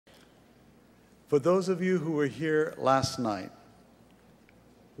For those of you who were here last night,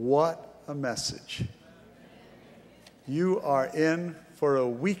 what a message. You are in for a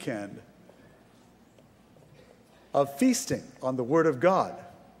weekend of feasting on the Word of God.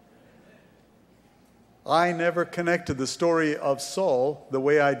 I never connected the story of Saul the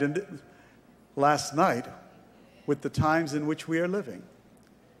way I did last night with the times in which we are living.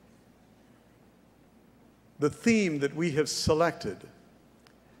 The theme that we have selected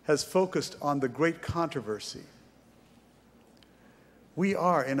has focused on the great controversy. We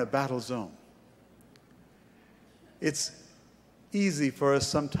are in a battle zone. It's easy for us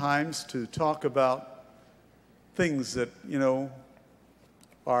sometimes to talk about things that,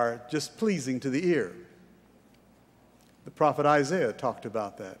 are just pleasing to the ear. The prophet Isaiah talked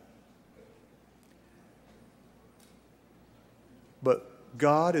about that. But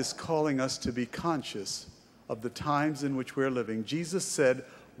God is calling us to be conscious of the times in which we're living. Jesus said,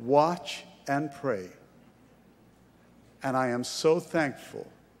 "Watch and pray." And I am so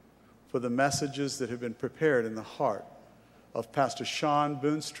thankful for the messages that have been prepared in the heart of Pastor Shawn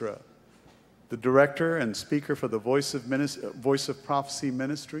Boonstra, the director and speaker for the Voice of Prophecy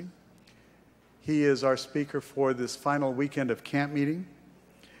ministry. He is our speaker for this final weekend of camp meeting.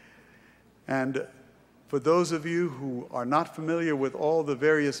 And for those of you who are not familiar with all the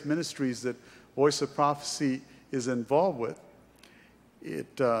various ministries that Voice of Prophecy is involved with,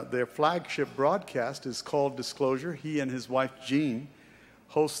 their flagship broadcast is called Disclosure. He and his wife Jean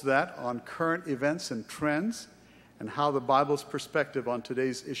host that on current events and trends and how the Bible's perspective on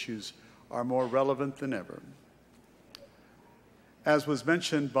today's issues are more relevant than ever. As was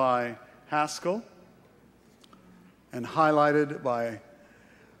mentioned by Haskell and highlighted by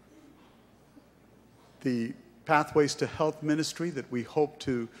the Pathways to Health ministry that we hope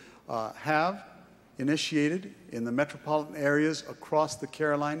to have initiated in the metropolitan areas across the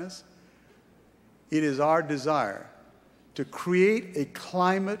Carolinas, it is our desire to create a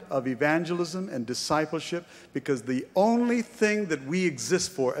climate of evangelism and discipleship, because the only thing that we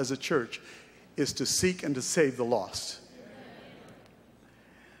exist for as a church is to seek and to save the lost.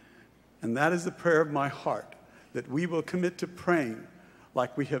 And that is the prayer of my heart, that we will commit to praying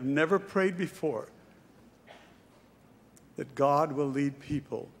like we have never prayed before, that God will lead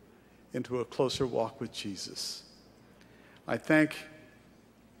people into a closer walk with Jesus. I thank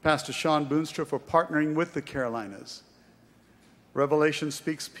Pastor Shawn Boonstra for partnering with the Carolinas. Revelation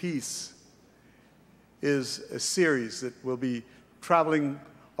Speaks Peace is a series that will be traveling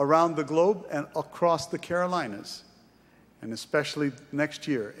around the globe and across the Carolinas, and especially next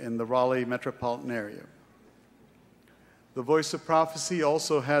year in the Raleigh metropolitan area. The Voice of Prophecy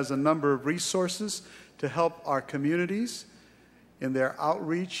also has a number of resources to help our communities in their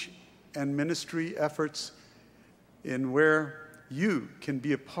outreach and ministry efforts, in where you can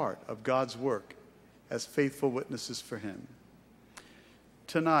be a part of God's work as faithful witnesses for Him.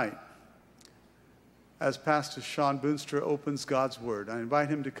 Tonight, as Pastor Shawn Boonstra opens God's Word, I invite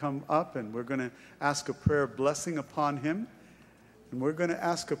him to come up, and we're going to ask a prayer of blessing upon him, and we're going to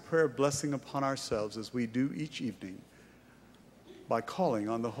ask a prayer of blessing upon ourselves as we do each evening by calling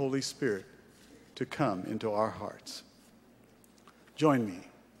on the Holy Spirit to come into our hearts. Join me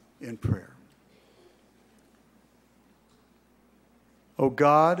in prayer. O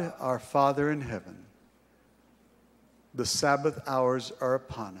God, our Father in heaven, the Sabbath hours are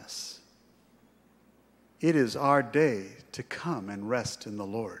upon us. It is our day to come and rest in the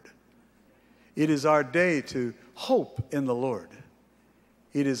Lord. It is our day to hope in the Lord.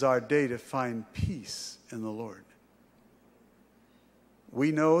 It is our day to find peace in the Lord.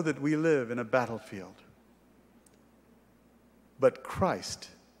 We know that we live in a battlefield, but Christ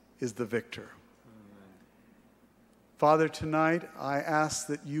is the victor. Amen. Father, tonight I ask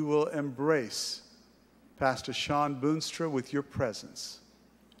that you will embrace Pastor Shawn Boonstra with your presence,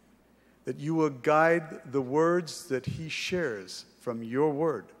 that you will guide the words that he shares from your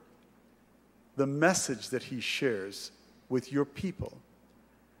word, the message that he shares with your people,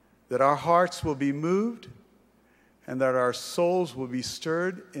 that our hearts will be moved and that our souls will be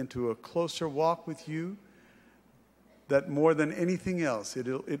stirred into a closer walk with you, that more than anything else,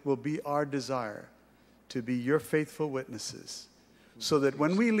 it will be our desire to be your faithful witnesses, so that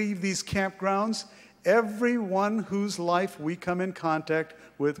when we leave these campgrounds, everyone whose life we come in contact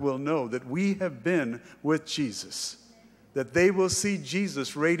with will know that we have been with Jesus, that they will see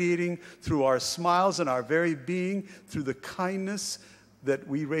Jesus radiating through our smiles and our very being, through the kindness that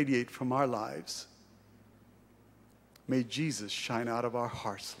we radiate from our lives. May Jesus shine out of our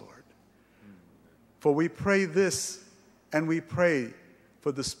hearts, Lord. For we pray this, and we pray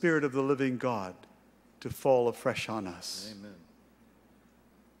for the Spirit of the living God to fall afresh on us. Amen.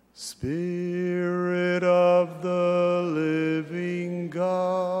 Spirit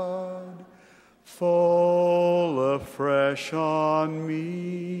afresh on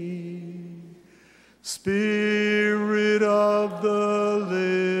me. Spirit of the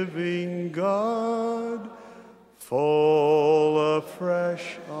living God, fall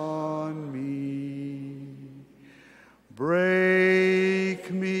afresh on me.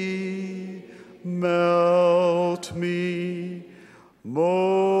 Break me, melt me,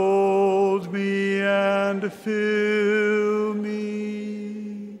 mold me and fill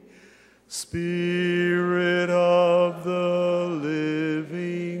me. Spirit of the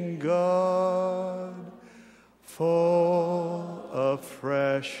living God, fall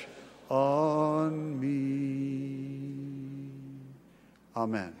afresh on me.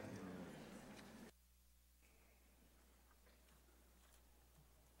 Amen.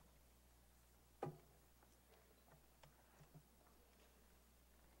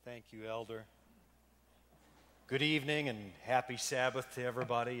 Thank you, Elder. Good evening and happy Sabbath to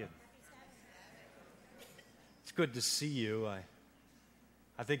everybody. It's good to see you.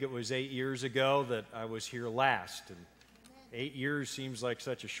 I think it was 8 years ago that I was here last, and 8 years seems like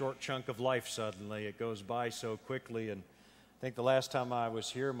such a short chunk of life suddenly. It goes by so quickly, and I think the last time I was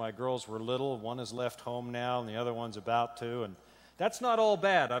here, my girls were little. One has left home now, and the other one's about to, and that's not all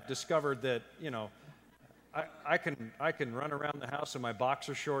bad. I've discovered that, I can run around the house in my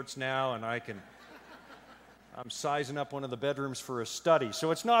boxer shorts now, and I'm sizing up one of the bedrooms for a study.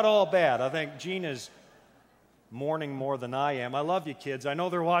 So it's not all bad. I think Gina's mourning more than I am. I love you, kids. I know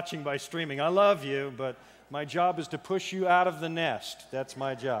they're watching by streaming. I love you, but my job is to push you out of the nest. That's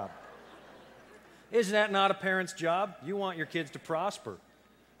my job. Isn't that not a parent's job? You want your kids to prosper.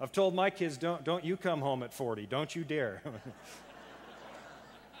 I've told my kids, don't you come home at 40. Don't you dare.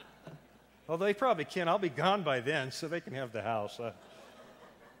 Although they probably can. I'll be gone by then, so they can have the house.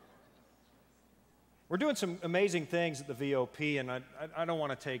 We're doing some amazing things at the VOP, and I don't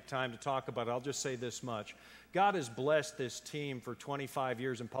want to take time to talk about it. I'll just say this much. God has blessed this team for 25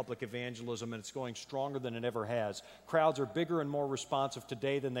 years in public evangelism, and it's going stronger than it ever has. Crowds are bigger and more responsive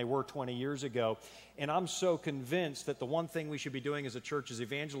today than they were 20 years ago. And I'm so convinced that the one thing we should be doing as a church is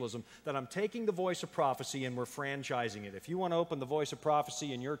evangelism, that I'm taking the Voice of Prophecy and we're franchising it. If you want to open the Voice of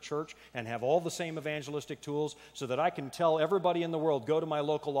Prophecy in your church and have all the same evangelistic tools so that I can tell everybody in the world, go to my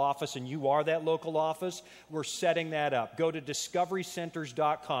local office and you are that local office, we're setting that up. Go to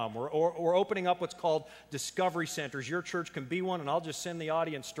discoverycenters.com. We're opening up what's called Discovery Centers. Your church can be one, and I'll just send the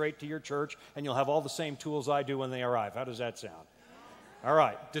audience straight to your church, and you'll have all the same tools I do when they arrive. How does that sound? All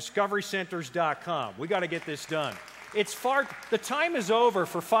right, discoverycenters.com. We got to get this done. The time is over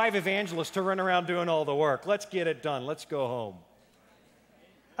for 5 evangelists to run around doing all the work. Let's get it done. Let's go home.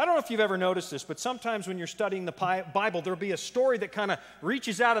 I don't know if you've ever noticed this, but sometimes when you're studying the Bible, there'll be a story that kind of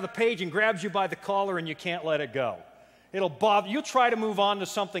reaches out of the page and grabs you by the collar and you can't let it go. It'll bother you. You'll try to move on to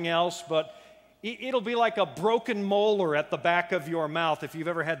something else, but it'll be like a broken molar at the back of your mouth if you've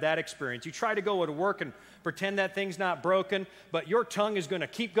ever had that experience. You try to go to work and pretend that thing's not broken, but your tongue is going to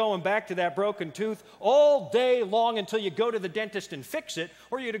keep going back to that broken tooth all day long until you go to the dentist and fix it,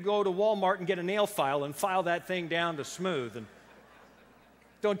 or you go to Walmart and get a nail file and file that thing down to smooth. And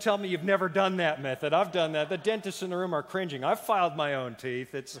don't tell me you've never done that method. I've done that. The dentists in the room are cringing. I've filed my own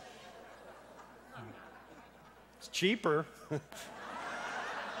teeth. It's cheaper.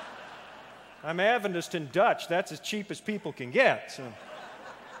 I'm Adventist and Dutch. That's as cheap as people can get. So.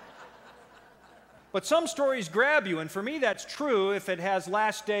 But some stories grab you, and for me that's true if it has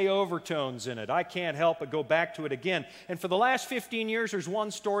last day overtones in it. I can't help but go back to it again. And for the last 15 years, there's one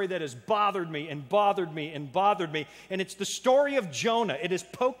story that has bothered me and bothered me and bothered me, and it's the story of Jonah. It has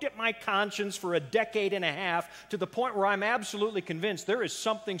poked at my conscience for a decade and a half to the point where I'm absolutely convinced there is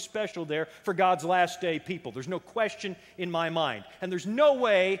something special there for God's last day people. There's no question in my mind. And there's no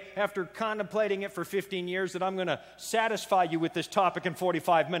way, after contemplating it for 15 years, that I'm going to satisfy you with this topic in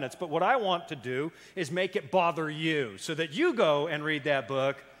 45 minutes. But what I want to do is make it bother you so that you go and read that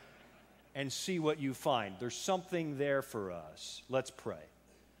book and see what you find. There's something there for us. Let's pray.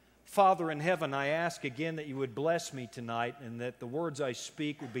 Father in heaven, I ask again that you would bless me tonight and that the words I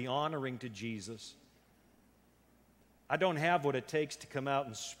speak would be honoring to Jesus. I don't have what it takes to come out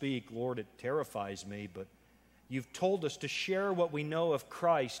and speak. Lord, it terrifies me, but you've told us to share what we know of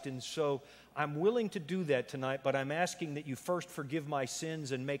Christ, and so I'm willing to do that tonight, but I'm asking that you first forgive my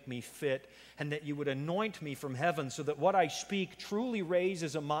sins and make me fit, and that you would anoint me from heaven so that what I speak truly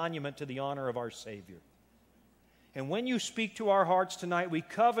raises a monument to the honor of our Savior. And when you speak to our hearts tonight, we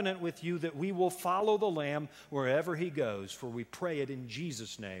covenant with you that we will follow the Lamb wherever he goes, for we pray it in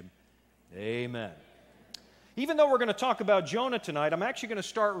Jesus' name. Amen. Even though we're going to talk about Jonah tonight, I'm actually going to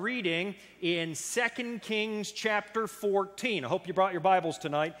start reading in 2 Kings chapter 14. I hope you brought your Bibles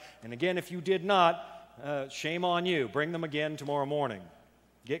tonight. And again, if you did not, Shame on you. Bring them again tomorrow morning.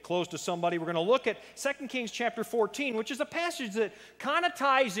 Get close to somebody. We're going to look at 2 Kings chapter 14, which is a passage that kind of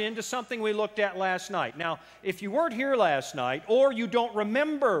ties into something we looked at last night. Now, if you weren't here last night, or you don't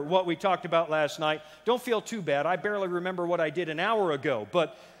remember what we talked about last night, don't feel too bad. I barely remember what I did an hour ago,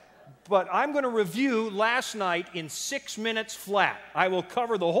 but I'm going to review last night in 6 minutes flat. I will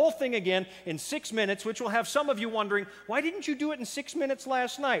cover the whole thing again in 6 minutes, which will have some of you wondering, why didn't you do it in 6 minutes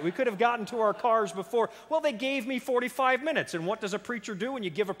last night? We could have gotten to our cars before. Well, they gave me 45 minutes. And what does a preacher do when you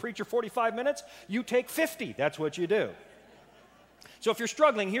give a preacher 45 minutes? You take 50. That's what you do. So if you're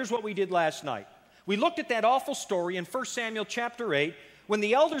struggling, here's what we did last night. We looked at that awful story in 1 Samuel chapter 8, when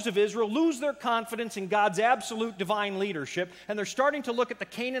the elders of Israel lose their confidence in God's absolute divine leadership, and they're starting to look at the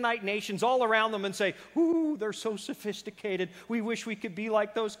Canaanite nations all around them and say, ooh, they're so sophisticated. We wish we could be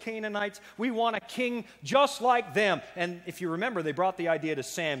like those Canaanites. We want a king just like them. And if you remember, they brought the idea to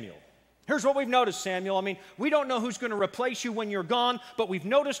Samuel. Here's what we've noticed, Samuel. I mean, we don't know who's going to replace you when you're gone, but we've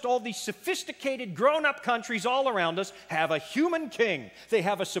noticed all these sophisticated, grown-up countries all around us have a human king. They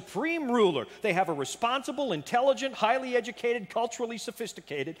have a supreme ruler. They have a responsible, intelligent, highly educated, culturally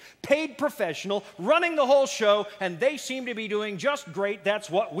sophisticated, paid professional running the whole show, and they seem to be doing just great. That's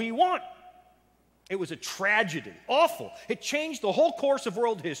what we want. It was a tragedy, awful. It changed the whole course of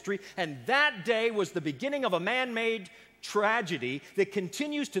world history, and that day was the beginning of a man-made tragedy that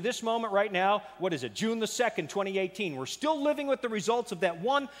continues to this moment right now. What is it? June the 2nd, 2018. We're still living with the results of that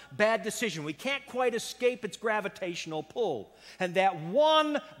one bad decision. We can't quite escape its gravitational pull. And that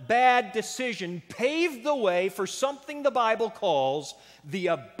one bad decision paved the way for something the Bible calls the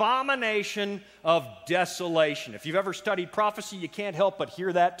abomination of desolation. If you've ever studied prophecy, you can't help but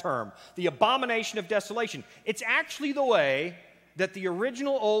hear that term. The abomination of desolation. It's actually the way that the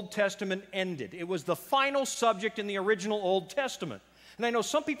original Old Testament ended. It was the final subject in the original Old Testament. And I know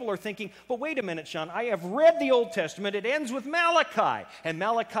some people are thinking, but wait a minute, Shawn, I have read the Old Testament. It ends with Malachi. And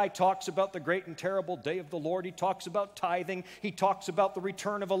Malachi talks about the great and terrible day of the Lord. He talks about tithing. He talks about the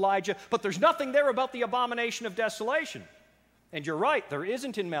return of Elijah. But there's nothing there about the abomination of desolation. And you're right, there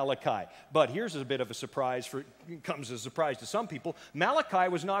isn't in Malachi. But here's a bit of a surprise, comes as a surprise to some people. Malachi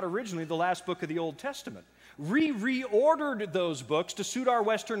was not originally the last book of the Old Testament. Reordered those books to suit our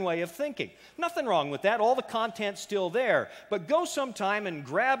Western way of thinking. Nothing wrong with that. All the content's still there. But go sometime and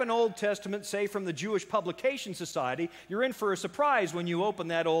grab an Old Testament, say from the Jewish Publication Society. You're in for a surprise when you open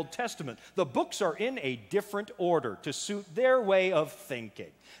that Old Testament. The books are in a different order to suit their way of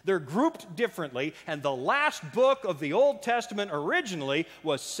thinking. They're grouped differently, and the last book of the Old Testament originally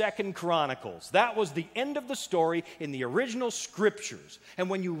was 2 Chronicles. That was the end of the story in the original scriptures. And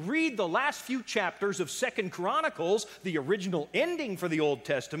when you read the last few chapters of 2 Chronicles, the original ending for the Old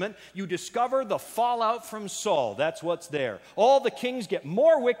Testament, you discover the fallout from Saul. That's what's there. All the kings get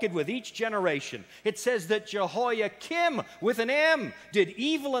more wicked with each generation. It says that Jehoiakim, with an M, did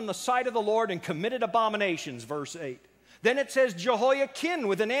evil in the sight of the Lord and committed abominations, verse 8. Then it says Jehoiakim,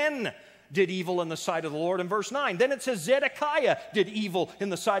 with an N, did evil in the sight of the Lord in verse 9. Then it says Zedekiah did evil in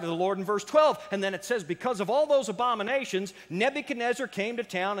the sight of the Lord in verse 12. And then it says because of all those abominations, Nebuchadnezzar came to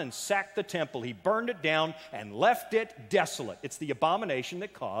town and sacked the temple. He burned it down and left it desolate. It's the abomination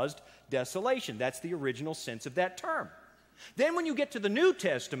that caused desolation. That's the original sense of that term. Then when you get to the New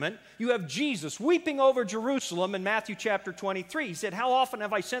Testament, you have Jesus weeping over Jerusalem in Matthew chapter 23. He said, how often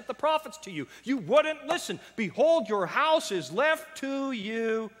have I sent the prophets to you? You wouldn't listen. Behold, your house is left to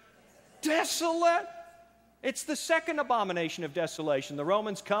you desolate. It's the second abomination of desolation. The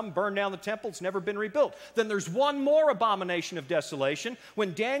Romans come, burn down the temple. It's never been rebuilt. Then there's one more abomination of desolation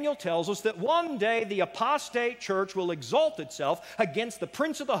when Daniel tells us that one day the apostate church will exalt itself against the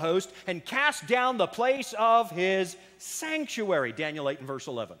prince of the host and cast down the place of his sanctuary. Daniel 8 and verse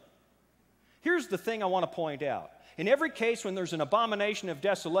 11. Here's the thing I want to point out. In every case when there's an abomination of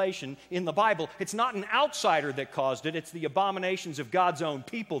desolation in the Bible, it's not an outsider that caused it. It's the abominations of God's own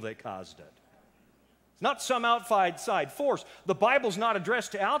people that caused it. Not some outside force. The Bible's not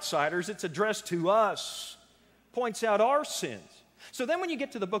addressed to outsiders, it's addressed to us. Points out our sins. So then when you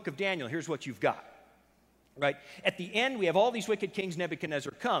get to the book of Daniel, here's what you've got. Right? At the end, we have all these wicked kings.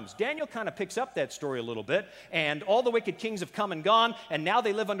 Nebuchadnezzar comes. Daniel kind of picks up that story a little bit, and all the wicked kings have come and gone, and now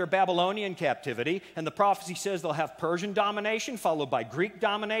they live under Babylonian captivity, and the prophecy says they'll have Persian domination, followed by Greek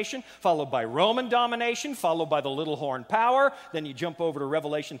domination, followed by Roman domination, followed by the little horn power. Then you jump over to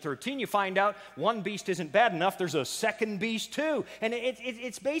Revelation 13, you find out one beast isn't bad enough, there's a second beast too. And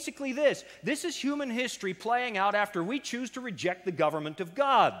it's basically this. This is human history playing out after we choose to reject the government of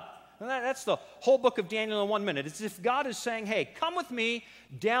God. And that's the whole book of Daniel in 1 minute. It's as if God is saying, hey, come with me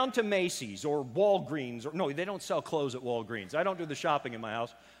down to Macy's or Walgreens. Or no, they don't sell clothes at Walgreens. I don't do the shopping in my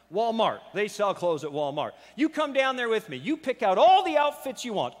house. Walmart. They sell clothes at Walmart. You come down there with me. You pick out all the outfits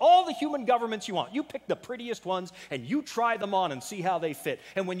you want, all the human governments you want. You pick the prettiest ones, and you try them on and see how they fit.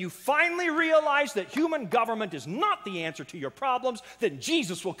 And when you finally realize that human government is not the answer to your problems, then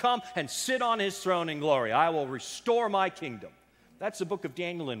Jesus will come and sit on his throne in glory. I will restore my kingdom. That's the book of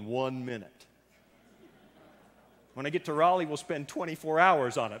Daniel in 1 minute. When I get to Raleigh, we'll spend 24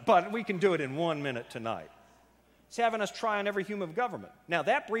 hours on it, but we can do it in 1 minute tonight. He's having us try on every human government. Now,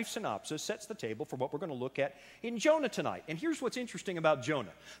 that brief synopsis sets the table for what we're going to look at in Jonah tonight. And here's what's interesting about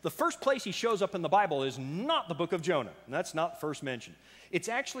Jonah. The first place he shows up in the Bible is not the book of Jonah. And that's not first mentioned. It's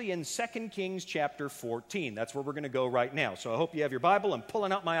actually in 2 Kings chapter 14. That's where we're going to go right now. So I hope you have your Bible. I'm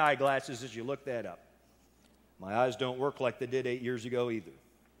pulling out my eyeglasses as you look that up. My eyes don't work like they did 8 years ago either.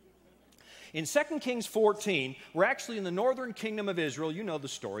 In 2 Kings 14, we're actually in the northern kingdom of Israel. You know the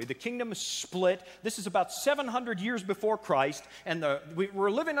story. The kingdom is split. This is about 700 years before Christ, and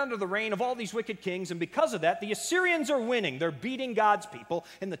we're living under the reign of all these wicked kings, and because of that, the Assyrians are winning. They're beating God's people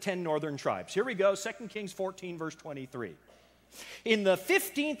in the 10 northern tribes. Here we go, 2 Kings 14, verse 23. In the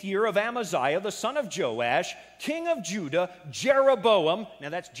 15th year of Amaziah, the son of Joash, king of Judah, Jeroboam, now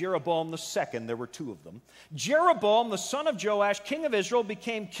that's Jeroboam the second, there were two of them. Jeroboam, the son of Joash, king of Israel,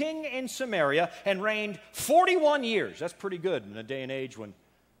 became king in Samaria and reigned 41 years. That's pretty good in a day and age when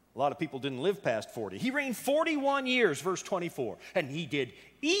a lot of people didn't live past 40. He reigned 41 years, verse 24, and he did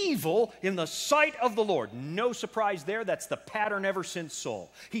evil in the sight of the Lord. No surprise there, that's the pattern ever since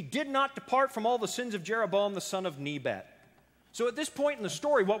Saul. He did not depart from all the sins of Jeroboam, the son of Nebat. So at this point in the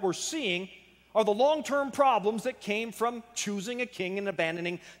story, what we're seeing are the long-term problems that came from choosing a king and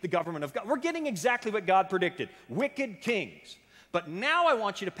abandoning the government of God. We're getting exactly what God predicted, wicked kings. But now I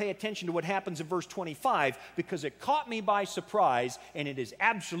want you to pay attention to what happens in verse 25 because it caught me by surprise, and it is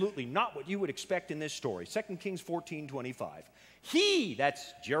absolutely not what you would expect in this story. 2 Kings 14:25. He,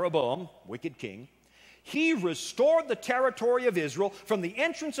 that's Jeroboam, wicked king, he restored the territory of Israel from the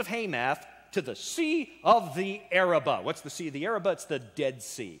entrance of Hamath to the Sea of the Arabah. What's the Sea of the Arabah? It's the Dead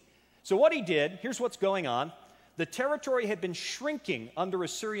Sea. So what he did, here's what's going on. The territory had been shrinking under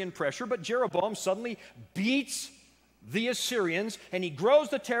Assyrian pressure, but Jeroboam suddenly beats the Assyrians, and he grows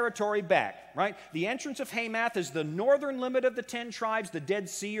the territory back, right? The entrance of Hamath is the northern limit of the 10 tribes. The Dead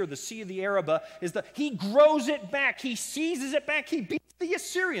Sea, or the Sea of the Arabah, he grows it back. He seizes it back. He beats the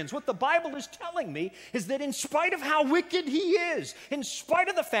Assyrians. What the Bible is telling me is that in spite of how wicked he is, in spite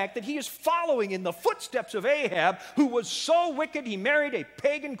of the fact that he is following in the footsteps of Ahab, who was so wicked, he married a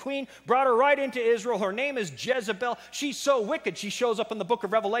pagan queen, brought her right into Israel. Her name is Jezebel. She's so wicked, she shows up in the book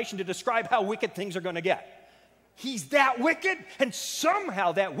of Revelation to describe how wicked things are going to get. He's that wicked, and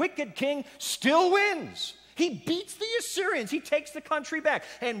somehow that wicked king still wins. He beats the Assyrians. He takes the country back.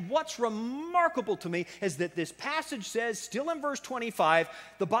 And what's remarkable to me is that this passage says, still in verse 25,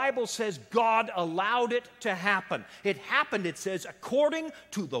 the Bible says God allowed it to happen. It happened, it says, according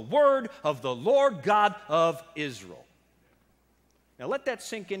to the word of the Lord God of Israel. Now let that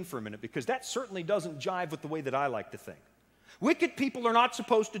sink in for a minute, because that certainly doesn't jive with the way that I like to think. Wicked people are not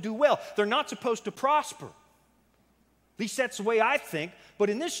supposed to do well. They're not supposed to prosper. At least that's the way I think.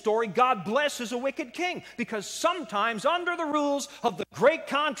 But in this story, God blesses a wicked king because sometimes under the rules of the great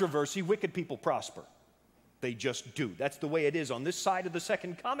controversy, wicked people prosper. They just do. That's the way it is on this side of the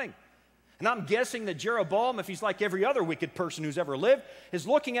second coming. And I'm guessing that Jeroboam, if he's like every other wicked person who's ever lived, is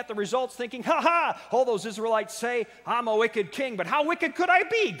looking at the results thinking, ha, all those Israelites say, I'm a wicked king, but how wicked could I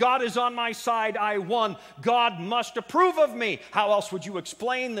be? God is on my side, I won. God must approve of me. How else would you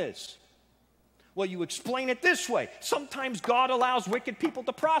explain this? Well, you explain it this way. Sometimes God allows wicked people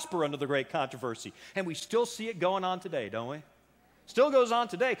to prosper under the great controversy. And we still see it going on today, don't we? Still goes on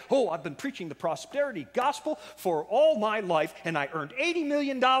today. Oh, I've been preaching the prosperity gospel for all my life, and I earned $80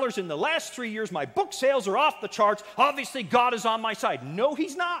 million in the last 3 years. My book sales are off the charts. Obviously, God is on my side. No,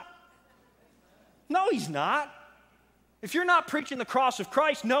 he's not. No, he's not. If you're not preaching the cross of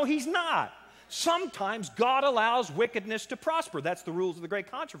Christ, no, he's not. Sometimes God allows wickedness to prosper. That's the rules of the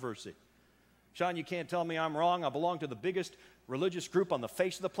great controversy. Shawn, you can't tell me I'm wrong. I belong to the biggest religious group on the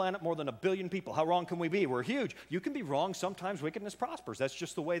face of the planet, more than 1 billion people. How wrong can we be? We're huge. You can be wrong. Sometimes wickedness prospers. That's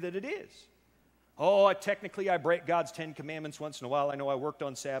just the way that it is. Oh, technically I break God's 10 commandments once in a while. I know I worked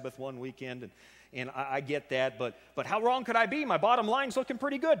on Sabbath one weekend, and I get that. But how wrong could I be? My bottom line's looking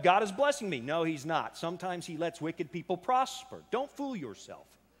pretty good. God is blessing me. No, he's not. Sometimes he lets wicked people prosper. Don't fool yourself.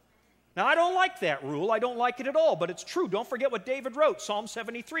 Now, I don't like that rule. I don't like it at all, but it's true. Don't forget what David wrote, Psalm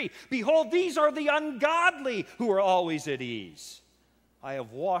 73. Behold, these are the ungodly who are always at ease. I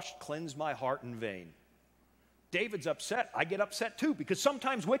have washed, cleansed my heart in vain. David's upset. I get upset too, because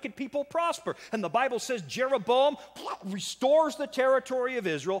sometimes wicked people prosper. And the Bible says Jeroboam restores the territory of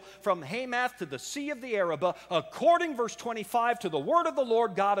Israel from Hamath to the Sea of the Arabah, according, verse 25, to the word of the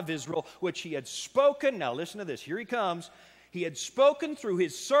Lord God of Israel, which he had spoken. Now listen to this. Here he comes. He had spoken through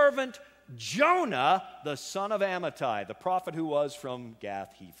his servant Jonah, the son of Amittai, the prophet who was from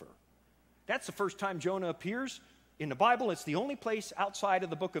Gath-hepher. That's the first time Jonah appears in the Bible. It's the only place outside of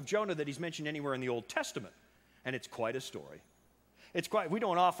the book of Jonah that he's mentioned anywhere in the Old Testament. And it's quite a story. We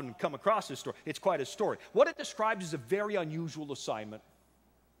don't often come across this story. It's quite a story. What it describes is a very unusual assignment.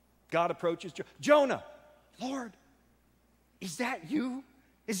 God approaches Jonah. Lord, is that you?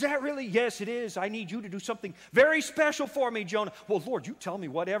 Is that really? Yes, it is. I need you to do something very special for me, Jonah. Well, Lord, you tell me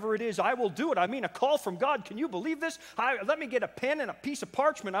whatever it is. I will do it. I mean, a call from God. Can you believe this? Let me get a pen and a piece of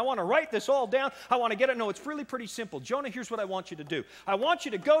parchment. I want to write this all down. I want to get it. No, it's really pretty simple. Jonah, here's what I want you to do. I want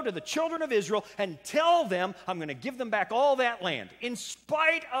you to go to the children of Israel and tell them I'm going to give them back all that land. In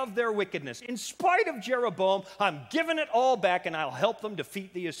spite of their wickedness, in spite of Jeroboam, I'm giving it all back, and I'll help them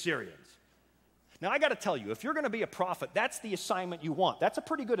defeat the Assyrians. Now, I got to tell you, if you're going to be a prophet, that's the assignment you want. That's a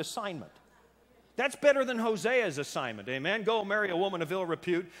pretty good assignment. That's better than Hosea's assignment, amen? Go marry a woman of ill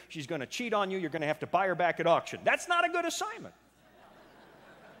repute. She's going to cheat on you. You're going to have to buy her back at auction. That's not a good assignment.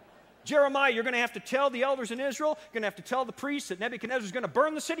 Jeremiah, you're going to have to tell the elders in Israel, you're going to have to tell the priests that Nebuchadnezzar's going to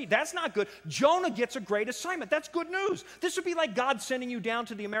burn the city. That's not good. Jonah gets a great assignment. That's good news. This would be like God sending you down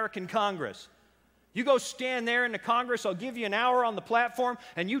to the American Congress. You go stand there in the Congress, I'll give you an hour on the platform,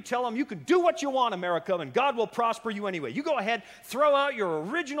 and you tell them you can do what you want, America, and God will prosper you anyway. You go ahead, throw out your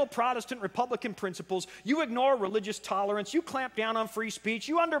original Protestant Republican principles, you ignore religious tolerance, you clamp down on free speech,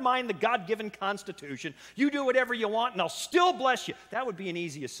 you undermine the God-given Constitution, you do whatever you want, and I'll still bless you. That would be an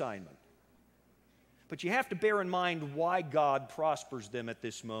easy assignment. But you have to bear in mind why God prospers them at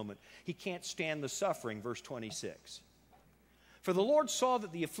this moment. He can't stand the suffering, verse 26. For the Lord saw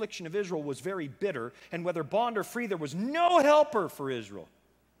that the affliction of Israel was very bitter, and whether bond or free, there was no helper for Israel.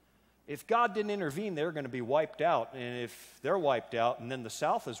 If God didn't intervene, they're going to be wiped out. And if they're wiped out, and then the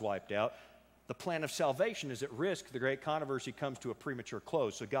South is wiped out, the plan of salvation is at risk. The great controversy comes to a premature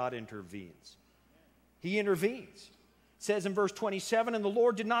close, so God intervenes. He intervenes. It says in verse 27, and the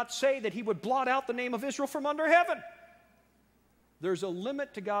Lord did not say that he would blot out the name of Israel from under heaven. There's a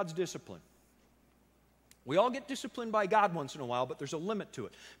limit to God's discipline. We all get disciplined by God once in a while, but there's a limit to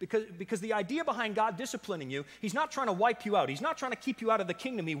it. Because the idea behind God disciplining you, he's not trying to wipe you out. He's not trying to keep you out of the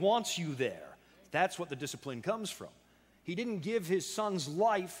kingdom. He wants you there. That's what the discipline comes from. He didn't give his son's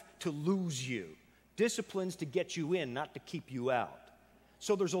life to lose you. Discipline's to get you in, not to keep you out.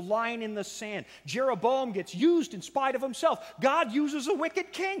 So there's a line in the sand. Jeroboam gets used in spite of himself. God uses a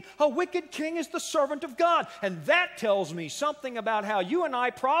wicked king. A wicked king is the servant of God. And that tells me something about how you and I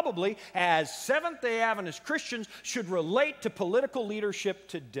probably, as Seventh-day Adventist Christians, should relate to political leadership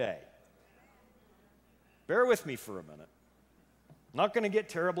today. Bear with me for a minute. I'm not going to get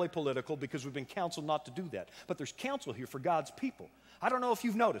terribly political because we've been counseled not to do that. But there's counsel here for God's people. I don't know if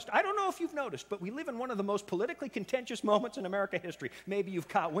you've noticed, but we live in one of the most politically contentious moments in American history. Maybe you've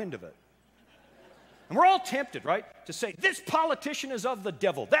caught wind of it. And we're all tempted, right, to say, this politician is of the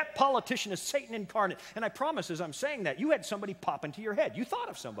devil. That politician is Satan incarnate. And I promise as I'm saying that, you had somebody pop into your head. You thought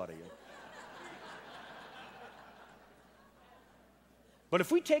of somebody. But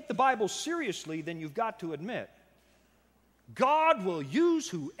if we take the Bible seriously, then you've got to admit, God will use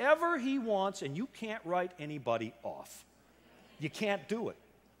whoever he wants, and you can't write anybody off. You can't do it.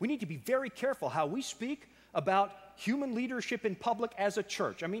 We need to be very careful how we speak about human leadership in public as a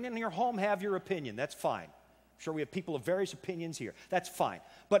church. I mean, in your home, have your opinion. That's fine. I'm sure we have people of various opinions here. That's fine.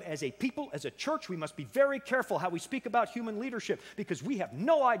 But as a people, as a church, we must be very careful how we speak about human leadership because we have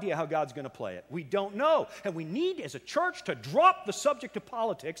no idea how God's going to play it. We don't know. And we need, as a church, to drop the subject of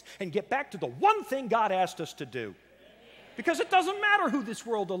politics and get back to the one thing God asked us to do. Because it doesn't matter who this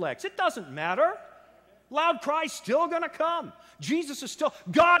world elects. It doesn't matter. Loud cry's still going to come. Jesus is still,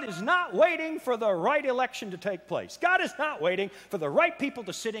 God is not waiting for the right election to take place. God is not waiting for the right people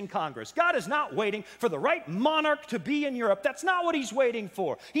to sit in Congress. God is not waiting for the right monarch to be in Europe. That's not what he's waiting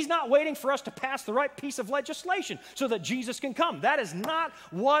for. He's not waiting for us to pass the right piece of legislation so that Jesus can come. That is not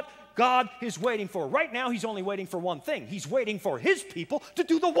what God is waiting for. Right now, he's only waiting for one thing. He's waiting for his people to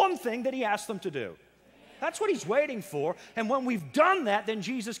do the one thing that he asked them to do. That's what he's waiting for. And when we've done that, then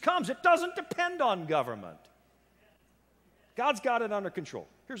Jesus comes. It doesn't depend on government. God's got it under control.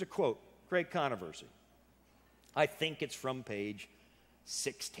 Here's a quote, great controversy. I think it's from page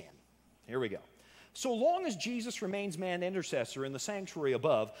 610. Here we go. So long as Jesus remains man's intercessor in the sanctuary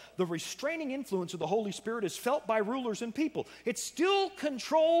above, the restraining influence of the Holy Spirit is felt by rulers and people. It still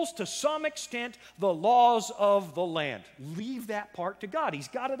controls, to some extent, the laws of the land. Leave that part to God. He's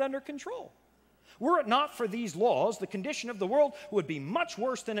got it under control. Were it not for these laws, the condition of the world would be much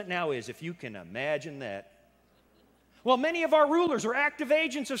worse than it now is, if you can imagine that. Well, many of our rulers are active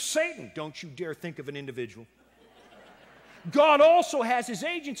agents of Satan. Don't you dare think of an individual. God also has his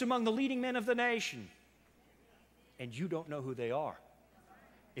agents among the leading men of the nation. And you don't know who they are.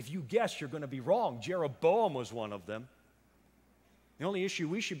 If you guess, you're going to be wrong. Jeroboam was one of them. The only issue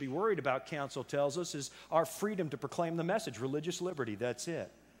we should be worried about, counsel tells us, is our freedom to proclaim the message, religious liberty. That's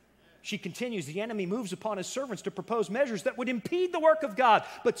it. She continues, the enemy moves upon his servants to propose measures that would impede the work of God.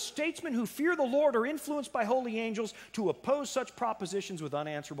 But statesmen who fear the Lord are influenced by holy angels to oppose such propositions with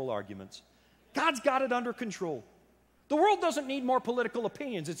unanswerable arguments. God's got it under control. The world doesn't need more political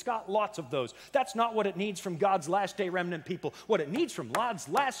opinions. It's got lots of those. That's not what it needs from God's last day remnant people. What it needs from God's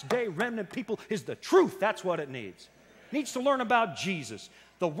last day remnant people is the truth. That's what it needs. It needs to learn about Jesus.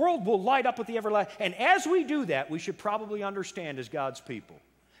 The world will light up with the everlasting. And as we do that, we should probably understand as God's people.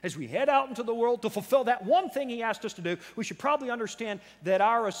 As we head out into the world to fulfill that one thing he asked us to do, we should probably understand that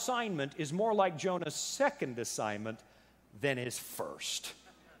our assignment is more like Jonah's second assignment than his first.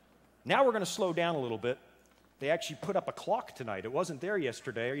 Now we're going to slow down a little bit. They actually put up a clock tonight. It wasn't there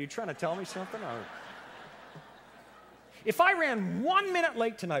yesterday. Are you trying to tell me something? Or... If I ran 1 minute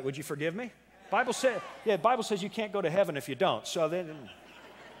late tonight, would you forgive me? Bible says you can't go to heaven if you don't.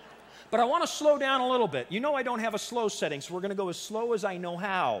 But I want to slow down a little bit. You know I don't have a slow setting, so we're going to go as slow as I know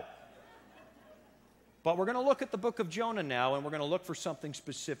how. But we're going to look at the book of Jonah now, and we're going to look for something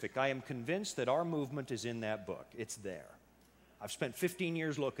specific. I am convinced that our movement is in that book. It's there. I've spent 15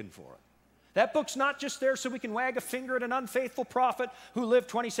 years looking for it. That book's not just there so we can wag a finger at an unfaithful prophet who lived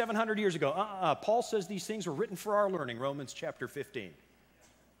 2,700 years ago. Paul says these things were written for our learning, Romans chapter 15.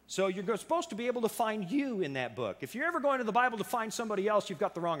 So you're supposed to be able to find you in that book. If you're ever going to the Bible to find somebody else, you've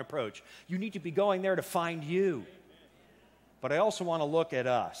got the wrong approach. You need to be going there to find you. But I also want to look at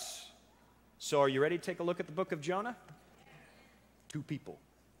us. So are you ready to take a look at the book of Jonah? 2 people.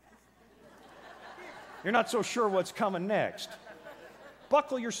 You're not so sure what's coming next.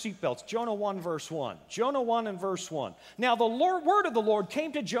 Buckle your seatbelts. Jonah 1, verse 1. Jonah 1 and verse 1. Now the word of the Lord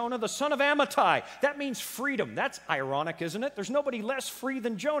came to Jonah, the son of Amittai. That means freedom. That's ironic, isn't it? There's nobody less free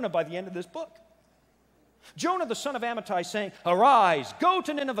than Jonah by the end of this book. Jonah, the son of Amittai, saying, Arise, go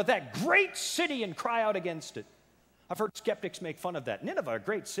to Nineveh, that great city, and cry out against it. I've heard skeptics make fun of that. Nineveh, a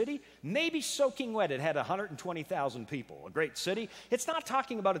great city, maybe soaking wet. It had 120,000 people. A great city. It's not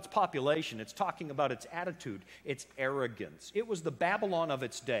talking about its population. It's talking about its attitude, its arrogance. It was the Babylon of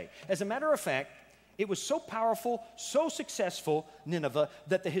its day. As a matter of fact, it was so powerful, so successful, Nineveh,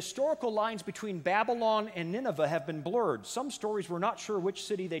 that the historical lines between Babylon and Nineveh have been blurred. Some stories we're not sure which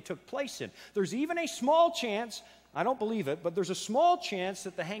city they took place in. There's even a small chance, I don't believe it, but there's a small chance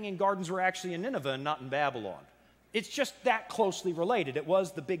that the Hanging Gardens were actually in Nineveh and not in Babylon. It's just that closely related. It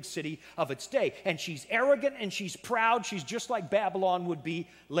was the big city of its day. And she's arrogant and she's proud. She's just like Babylon would be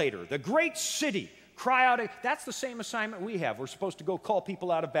later. The great city, cry out. That's the same assignment we have. We're supposed to go call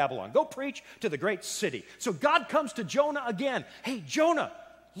people out of Babylon. Go preach to the great city. So God comes to Jonah again. Hey, Jonah,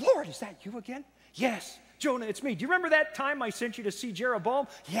 Lord, is that you again? Yes. Jonah, it's me. Do you remember that time I sent you to see Jeroboam?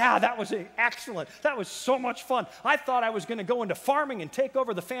 Yeah, that was excellent. That was so much fun. I thought I was going to go into farming and take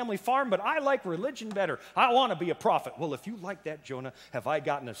over the family farm, but I like religion better. I want to be a prophet. Well, if you like that, Jonah, have I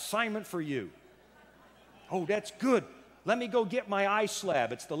got an assignment for you? Oh, that's good. Let me go get my eye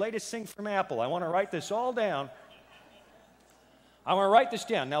slab. It's the latest thing from Apple. I want to write this all down. I want to write this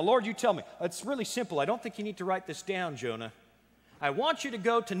down. Now, Lord, you tell me. It's really simple. I don't think you need to write this down, Jonah. I want you to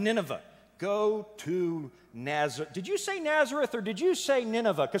go to Nineveh. Go to Nazareth. Did you say Nazareth or did you say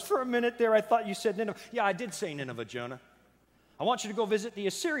Nineveh? Because for a minute there I thought you said Nineveh. Yeah, I did say Nineveh, Jonah. I want you to go visit the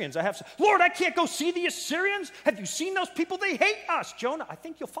Assyrians. Lord, I can't go see the Assyrians. Have you seen those people? They hate us. Jonah, I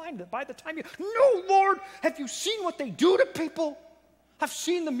think you'll find that by the time you... No, Lord, have you seen what they do to people? I've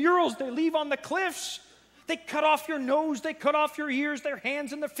seen the murals they leave on the cliffs. They cut off your nose, they cut off your ears, their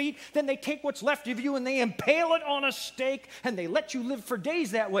hands and their feet. Then they take what's left of you and they impale it on a stake and they let you live for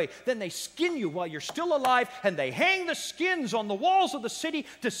days that way. Then they skin you while you're still alive and they hang the skins on the walls of the city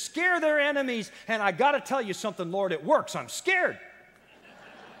to scare their enemies. And I got to tell you something, Lord, it works. I'm scared.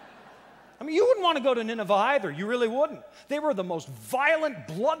 I mean, you wouldn't want to go to Nineveh either. You really wouldn't. They were the most violent,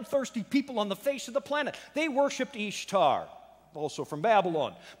 bloodthirsty people on the face of the planet. They worshipped Ishtar, also from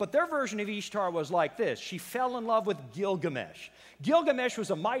Babylon. But their version of Ishtar was like this. She fell in love with Gilgamesh. Gilgamesh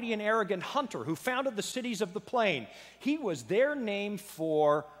was a mighty and arrogant hunter who founded the cities of the plain. He was their name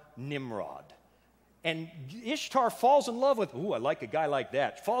for Nimrod. And Ishtar falls in love with, ooh, I like a guy like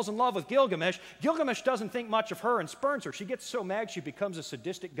that, falls in love with Gilgamesh. Gilgamesh doesn't think much of her and spurns her. She gets so mad she becomes a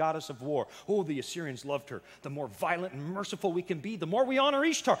sadistic goddess of war. Oh, the Assyrians loved her. The more violent and merciful we can be, the more we honor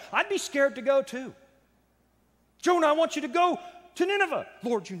Ishtar. I'd be scared to go too. Jonah, I want you to go to Nineveh.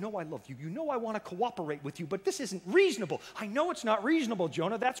 Lord, you know I love you. You know I want to cooperate with you, but this isn't reasonable. I know it's not reasonable,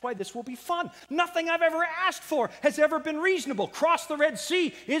 Jonah. That's why this will be fun. Nothing I've ever asked for has ever been reasonable. Cross the Red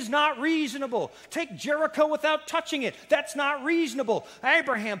Sea is not reasonable. Take Jericho without touching it. That's not reasonable.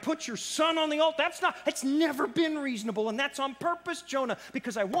 Abraham, put your son on the altar. It's never been reasonable, and that's on purpose, Jonah,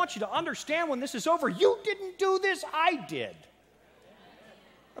 because I want you to understand when this is over, you didn't do this, I did.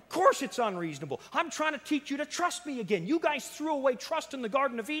 Of course it's unreasonable. I'm trying to teach you to trust me again. You guys threw away trust in the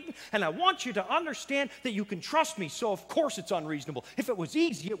Garden of Eden, and I want you to understand that you can trust me, so of course it's unreasonable. If it was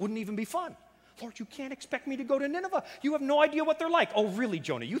easy, it wouldn't even be fun. Lord, you can't expect me to go to Nineveh. You have no idea what they're like. Oh, really,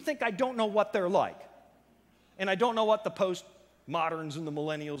 Jonah? You think I don't know what they're like? And I don't know what the postmoderns and the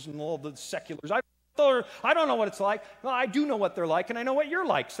millennials and all the seculars, I don't know what it's like. Well, I do know what they're like, and I know what you're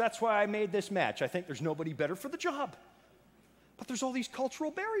like, so that's why I made this match. I think there's nobody better for the job. But there's all these cultural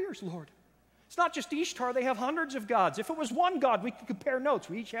barriers, Lord. It's not just Ishtar. They have hundreds of gods. If it was one god, we could compare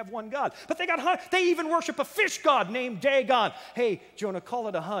notes. We each have one god. But they even worship a fish god named Dagon. Hey, Jonah, call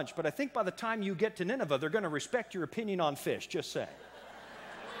it a hunch, but I think by the time you get to Nineveh, they're going to respect your opinion on fish. Just saying.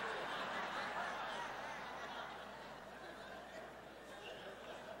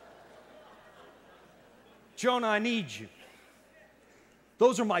 Jonah, I need you.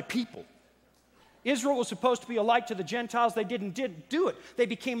 Those are my people. Israel was supposed to be a light to the Gentiles. They didn't do it. They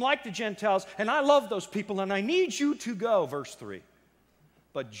became like the Gentiles, and I love those people, and I need you to go, verse 3.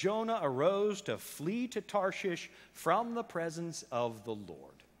 But Jonah arose to flee to Tarshish from the presence of the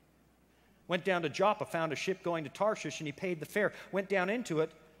Lord. Went down to Joppa, found a ship going to Tarshish, and he paid the fare. Went down into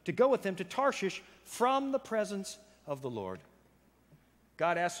it to go with them to Tarshish from the presence of the Lord.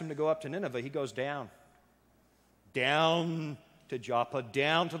 God asks him to go up to Nineveh. He goes down to Joppa,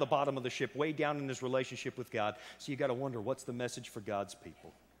 down to the bottom of the ship, way down in his relationship with God. So you got to wonder, what's the message for God's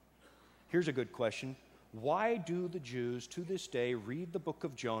people? Here's a good question. Why do the Jews to this day read the book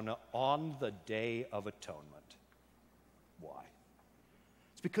of Jonah on the Day of Atonement? Why?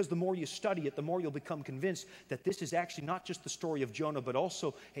 It's because the more you study it, the more you'll become convinced that this is actually not just the story of Jonah, but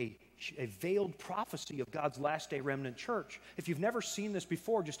also a veiled prophecy of God's last day remnant church. If you've never seen this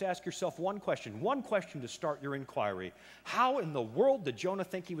before, just ask yourself one question to start your inquiry. How in the world did Jonah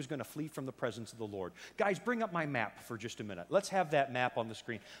think he was going to flee from the presence of the Lord? Guys, bring up my map for just a minute. Let's have that map on the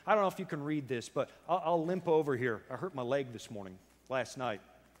screen. I don't know if you can read this, but I'll limp over here. I hurt my leg last night.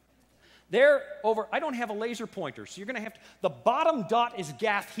 There over, I don't have a laser pointer, so you're going to have to, the bottom dot is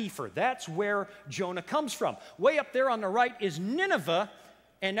Gath-Hepher. That's where Jonah comes from. Way up there on the right is Nineveh,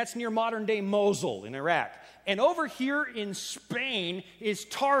 and that's near modern-day Mosul in Iraq. And over here in Spain is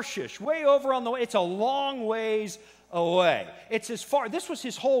Tarshish, way over on the way. It's a long ways away. It's as far, this was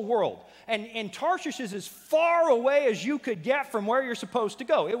his whole world. And Tarshish is as far away as you could get from where you're supposed to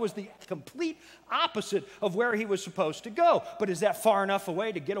go. It was the complete opposite of where he was supposed to go. But is that far enough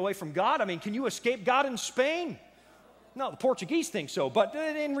away to get away from God? I mean, can you escape God in Spain? No, the Portuguese think so, but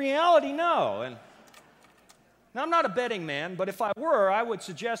in reality, no. And now, I'm not a betting man, but if I were, I would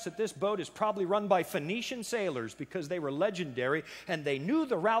suggest that this boat is probably run by Phoenician sailors because they were legendary and they knew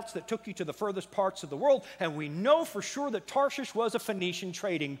the routes that took you to the furthest parts of the world, and we know for sure that Tarshish was a Phoenician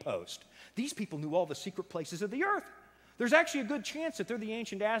trading post. These people knew all the secret places of the earth. There's actually a good chance that they're the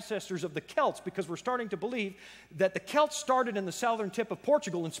ancient ancestors of the Celts because we're starting to believe that the Celts started in the southern tip of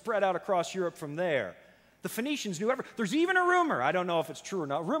Portugal and spread out across Europe from there. The Phoenicians knew everything. There's even a rumor, I don't know if it's true or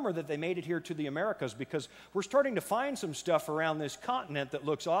not, a rumor that they made it here to the Americas because we're starting to find some stuff around this continent that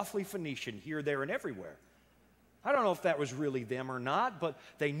looks awfully Phoenician here, there, and everywhere. I don't know if that was really them or not, but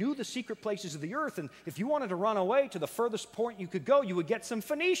they knew the secret places of the earth, and if you wanted to run away to the furthest point you could go, you would get some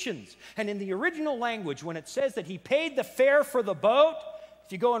Phoenicians. And in the original language, when it says that he paid the fare for the boat,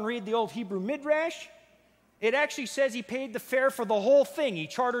 if you go and read the old Hebrew Midrash, it actually says he paid the fare for the whole thing. He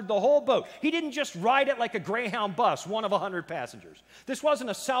chartered the whole boat. He didn't just ride it like a Greyhound bus, one of 100 passengers. This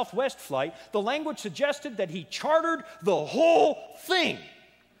wasn't a Southwest flight. The language suggested that he chartered the whole thing.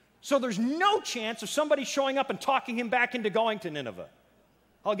 So there's no chance of somebody showing up and talking him back into going to Nineveh.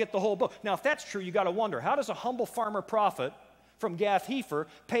 I'll get the whole boat. Now, if that's true, you got to wonder, how does a humble farmer prophet from Gath-Hepher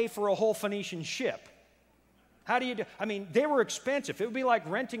pay for a whole Phoenician ship? How do you do? I mean, they were expensive. It would be like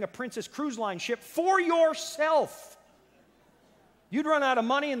renting a Princess Cruise Line ship for yourself. You'd run out of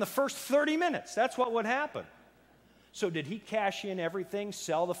money in the first 30 minutes. That's what would happen. So did he cash in everything,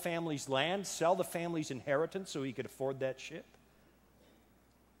 sell the family's land, sell the family's inheritance so he could afford that ship?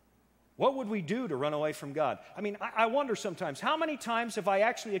 What would we do to run away from God? I mean, I wonder sometimes, how many times have I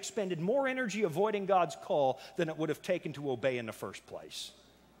actually expended more energy avoiding God's call than it would have taken to obey in the first place?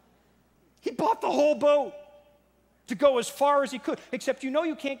 He bought the whole boat to go as far as he could, except you know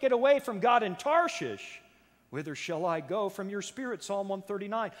you can't get away from God in Tarshish. Whither shall I go from your spirit, Psalm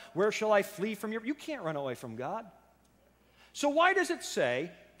 139. Where shall I flee from your... You can't run away from God. So why does it say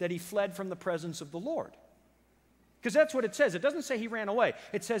that he fled from the presence of the Lord? Because that's what it says. It doesn't say he ran away.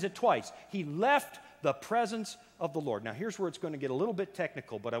 It says it twice. He left the presence of the Lord. Now here's where it's going to get a little bit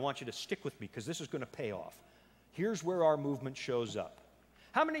technical, but I want you to stick with me because this is going to pay off. Here's where our movement shows up.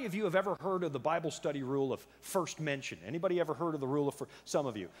 How many of you have ever heard of the Bible study rule of first mention? Anybody ever heard of the rule of some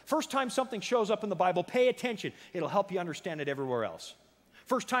of you? First time something shows up in the Bible, pay attention. It'll help you understand it everywhere else.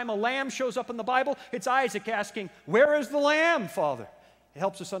 First time a lamb shows up in the Bible, it's Isaac asking, "Where is the lamb, Father?" It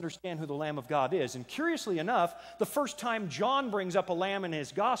helps us understand who the Lamb of God is. And curiously enough, the first time John brings up a lamb in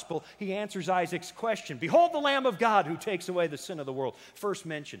his gospel, he answers Isaac's question. Behold the Lamb of God who takes away the sin of the world. First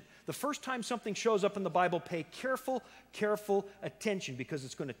mention. The first time something shows up in the Bible, pay careful attention because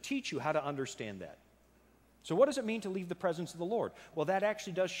it's going to teach you how to understand that. So what does it mean to leave the presence of the Lord? Well, that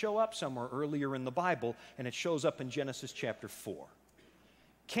actually does show up somewhere earlier in the Bible, and it shows up in Genesis chapter 4.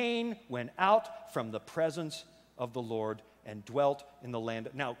 Cain went out from the presence of the Lord and dwelt in the land.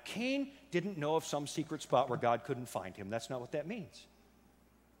 Now, Cain didn't know of some secret spot where God couldn't find him. That's not what that means.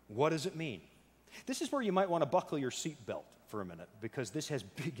 What does it mean? This is where you might want to buckle your seatbelt for a minute because this has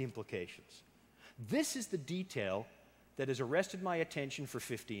big implications. This is the detail that has arrested my attention for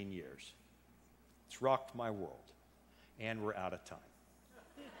 15 years. It's rocked my world. And we're out of time.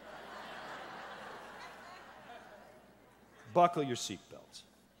 Buckle your seatbelts.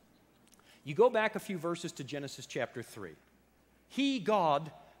 You go back a few verses to Genesis chapter 3. He,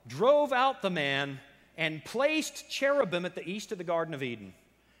 God, drove out the man and placed cherubim at the east of the Garden of Eden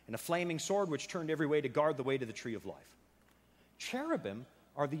and a flaming sword which turned every way to guard the way to the tree of life. Cherubim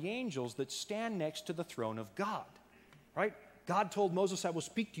are the angels that stand next to the throne of God, right? God told Moses, "I will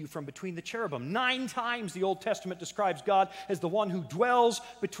speak to you from between the cherubim." 9 times the Old Testament describes God as the one who dwells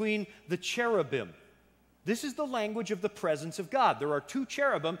between the cherubim. This is the language of the presence of God. There are 2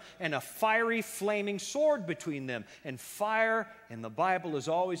 cherubim and a fiery, flaming sword between them. And fire in the Bible is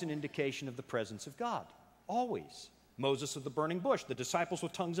always an indication of the presence of God. Always. Moses with the burning bush, the disciples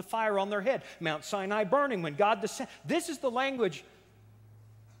with tongues of fire on their head, Mount Sinai burning when God descends. This is the language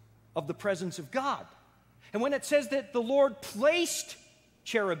of the presence of God. And when it says that the Lord placed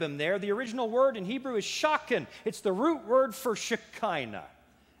cherubim there, the original word in Hebrew is shakin. It's the root word for Shekinah.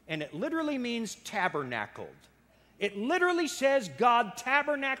 And it literally means tabernacled. It literally says God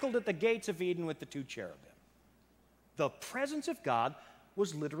tabernacled at the gates of Eden with the 2 cherubim. The presence of God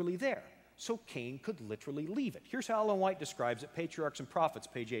was literally there, so Cain could literally leave it. Here's how Ellen White describes it, Patriarchs and Prophets,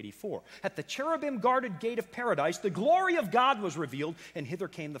 page 84. At the cherubim guarded gate of paradise, the glory of God was revealed, and hither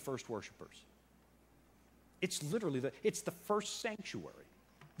came the first worshipers. It's literally it's the first sanctuary.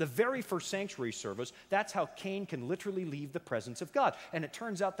 The very first sanctuary service, that's how Cain can literally leave the presence of God. And it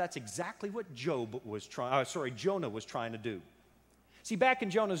turns out that's exactly what Jonah was trying to do. See, back in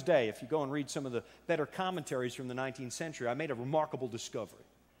Jonah's day, if you go and read some of the better commentaries from the 19th century, I made a remarkable discovery.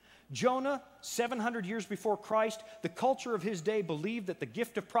 Jonah, 700 years before Christ, the culture of his day believed that the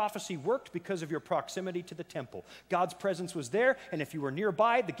gift of prophecy worked because of your proximity to the temple. God's presence was there, and if you were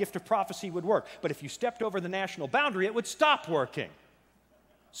nearby, the gift of prophecy would work. But if you stepped over the national boundary, it would stop working.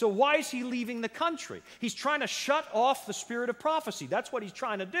 So why is he leaving the country? He's trying to shut off the spirit of prophecy. That's what he's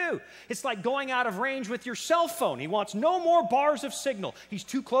trying to do. It's like going out of range with your cell phone. He wants no more bars of signal. He's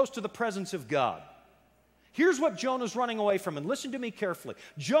too close to the presence of God. Here's what Jonah's running away from, and listen to me carefully.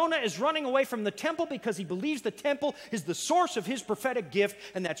 Jonah is running away from the temple because he believes the temple is the source of his prophetic gift,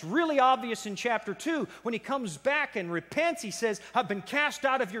 and that's really obvious in chapter 2. When he comes back and repents, he says, "I've been cast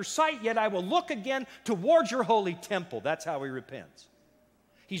out of your sight, yet I will look again towards your holy temple." That's how he repents.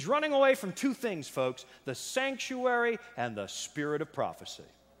 He's running away from 2 things, folks, the sanctuary and the spirit of prophecy.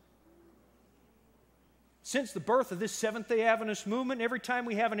 Since the birth of this Seventh-day Adventist movement, every time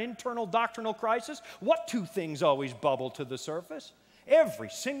we have an internal doctrinal crisis, what 2 things always bubble to the surface? Every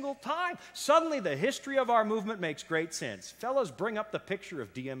single time. Suddenly the history of our movement makes great sense. Fellas, bring up the picture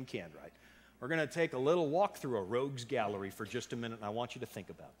of D.M. Canright. We're going to take a little walk through a rogues gallery for just a minute, and I want you to think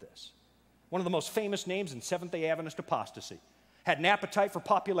about this. One of the most famous names in Seventh-day Adventist apostasy. Had an appetite for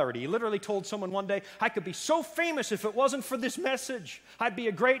popularity. He literally told someone one day, "I could be so famous if it wasn't for this message. I'd be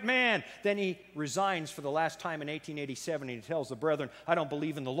a great man." Then he resigns for the last time in 1887, and he tells the brethren, "I don't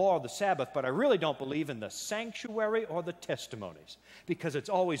believe in the law or the Sabbath, but I really don't believe in the sanctuary or the testimonies, because it's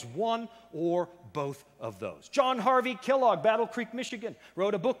always one or both of those. John Harvey Kellogg, Battle Creek, Michigan,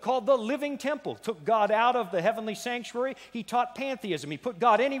 wrote a book called The Living Temple. Took God out of the heavenly sanctuary. He taught pantheism. He put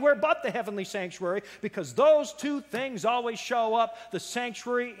God anywhere but the heavenly sanctuary because those two things always show up, the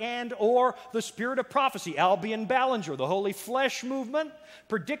sanctuary and or the spirit of prophecy. Albion Ballinger, the Holy Flesh movement,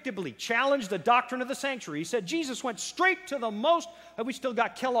 predictably challenged the doctrine of the sanctuary. He said Jesus went straight to the most. We still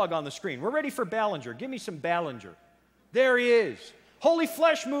got Kellogg on the screen. We're ready for Ballinger. Give me some Ballinger. There he is. Holy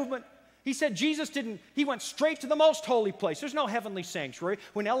Flesh movement. He said Jesus he went straight to the most holy place. There's no heavenly sanctuary.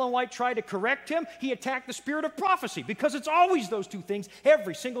 When Ellen White tried to correct him, he attacked the spirit of prophecy because it's always those two things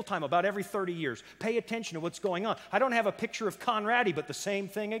every single time, about every 30 years. Pay attention to what's going on. I don't have a picture of Conradi, but the same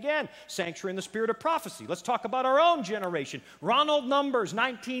thing again. Sanctuary and the spirit of prophecy. Let's talk about our own generation. Ronald Numbers,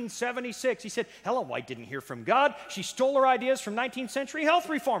 1976. He said, Ellen White didn't hear from God. She stole her ideas from 19th century health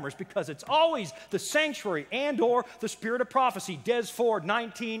reformers because it's always the sanctuary and or the spirit of prophecy. Des Ford,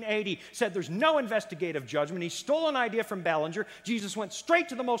 1980. Said there's no investigative judgment. He stole an idea from Ballinger. Jesus went straight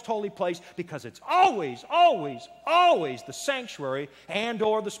to the most holy place because it's always, always, always the sanctuary and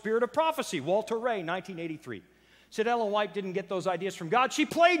or the spirit of prophecy. Walter Ray, 1983. Said Ellen White didn't get those ideas from God. She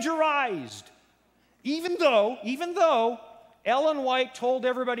plagiarized. Even though Ellen White told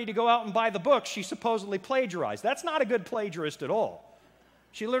everybody to go out and buy the book, she supposedly plagiarized. That's not a good plagiarist at all.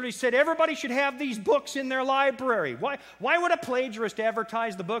 She literally said everybody should have these books in their library. Why would a plagiarist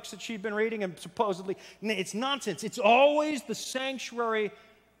advertise the books that she'd been reading and supposedly? It's nonsense. It's always the sanctuary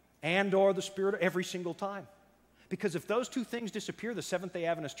and or the spirit every single time. Because if those two things disappear, the Seventh-day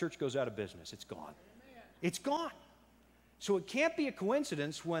Adventist Church goes out of business. It's gone. It's gone. So it can't be a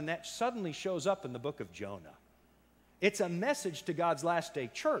coincidence when that suddenly shows up in the book of Jonah. It's a message to God's last day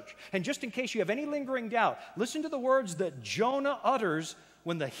church. And just in case you have any lingering doubt, listen to the words that Jonah utters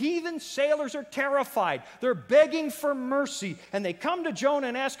when the heathen sailors are terrified. They're begging for mercy. And they come to Jonah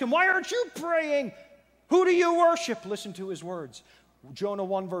and ask him, why aren't you praying? Who do you worship? Listen to his words. Jonah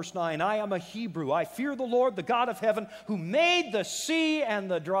 1 verse 9, I am a Hebrew. I fear the Lord, the God of heaven, who made the sea and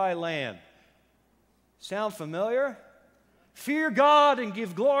the dry land. Sound familiar? Fear God and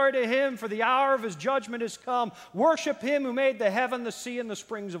give glory to Him, for the hour of His judgment is come. Worship Him who made the heaven, the sea, and the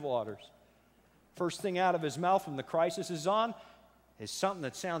springs of waters. First thing out of his mouth when the crisis is on is something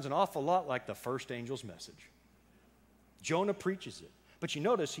that sounds an awful lot like the first angel's message. Jonah preaches it. But you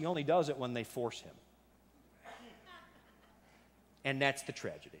notice he only does it when they force him. And that's the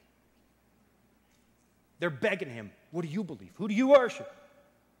tragedy. They're begging him, what do you believe? Who do you worship?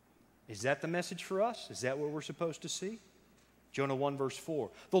 Is that the message for us? Is that what we're supposed to see? Jonah 1 verse 4.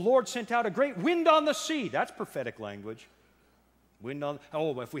 The Lord sent out a great wind on the sea. That's prophetic language.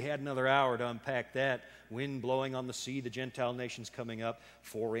 If we had another hour to unpack that. Wind blowing on the sea, the Gentile nations coming up,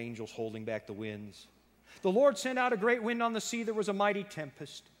 4 angels holding back the winds. The Lord sent out a great wind on the sea. There was a mighty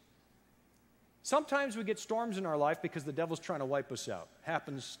tempest. Sometimes we get storms in our life because the devil's trying to wipe us out.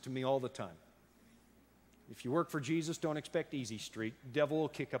 Happens to me all the time. If you work for Jesus, don't expect easy street. The devil will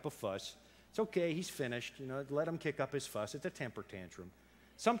kick up a fuss. It's okay, he's finished. Let him kick up his fuss. It's a temper tantrum.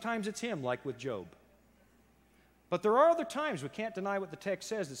 Sometimes it's him, like with Job. But there are other times, we can't deny what the text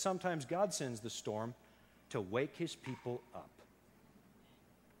says, that sometimes God sends the storm to wake his people up.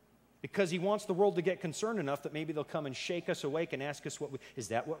 Because he wants the world to get concerned enough that maybe they'll come and shake us awake and ask us is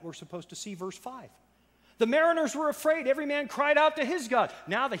that what we're supposed to see? Verse 5. The mariners were afraid. Every man cried out to his God.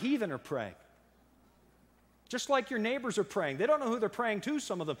 Now the heathen are praying. Just like your neighbors are praying. They don't know who they're praying to,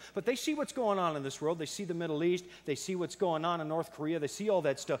 some of them, but they see what's going on in this world. They see the Middle East. They see what's going on in North Korea. They see all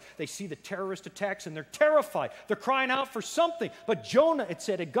that stuff. They see the terrorist attacks, and they're terrified. They're crying out for something. But Jonah, it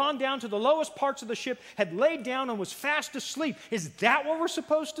said, had gone down to the lowest parts of the ship, had laid down and was fast asleep. Is that what we're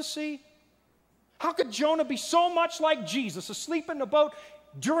supposed to see? How could Jonah be so much like Jesus, asleep in the boat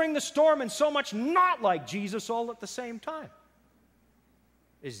during the storm, and so much not like Jesus all at the same time?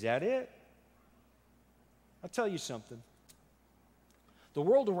 Is that it? I'll tell you something. The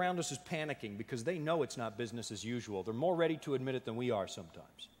world around us is panicking because they know it's not business as usual. They're more ready to admit it than we are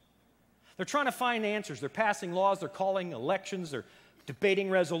sometimes. They're trying to find answers. They're passing laws. They're calling elections. They're debating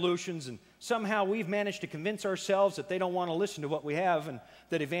resolutions. And somehow we've managed to convince ourselves that they don't want to listen to what we have and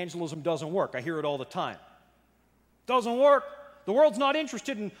that evangelism doesn't work. I hear it all the time. Doesn't work. The world's not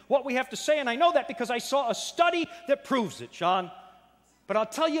interested in what we have to say, and I know that because I saw a study that proves it, Shawn. But I'll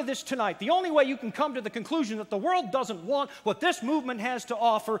tell you this tonight, the only way you can come to the conclusion that the world doesn't want what this movement has to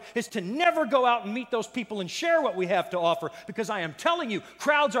offer is to never go out and meet those people and share what we have to offer, because I am telling you,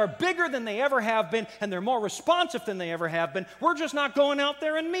 crowds are bigger than they ever have been, and they're more responsive than they ever have been. We're just not going out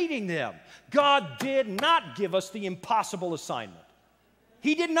there and meeting them. God did not give us the impossible assignment.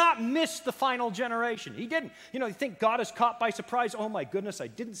 He did not miss the final generation. He didn't. You know, you think God is caught by surprise. Oh my goodness, I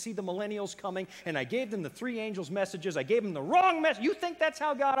didn't see the millennials coming, and I gave them the 3 angels' messages. I gave them the wrong message. You think that's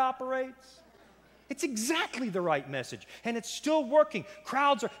how God operates? It's exactly the right message, and it's still working.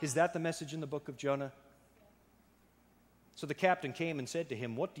 Crowds are, is that the message in the book of Jonah? So the captain came and said to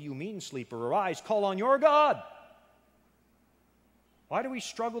him, "What do you mean, sleeper? Arise, call on your God." Why do we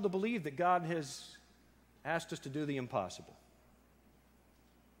struggle to believe that God has asked us to do the impossible?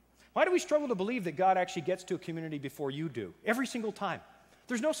 Why do we struggle to believe that God actually gets to a community before you do? Every single time.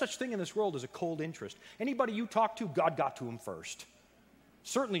 There's no such thing in this world as a cold interest. Anybody you talk to, God got to him first.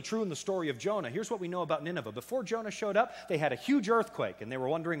 Certainly true in the story of Jonah. Here's what we know about Nineveh. Before Jonah showed up, they had a huge earthquake, and they were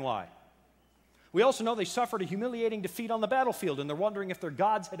wondering why. We also know they suffered a humiliating defeat on the battlefield, and they're wondering if their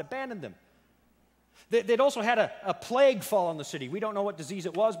gods had abandoned them. They'd also had a plague fall on the city. We don't know what disease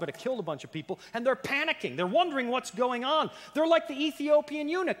it was, but it killed a bunch of people, and they're panicking. They're wondering what's going on. They're like the Ethiopian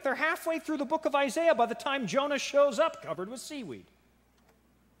eunuch. They're halfway through the book of Isaiah by the time Jonah shows up covered with seaweed.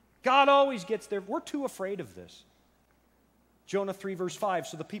 God always gets there. We're too afraid of this. Jonah 3, verse 5,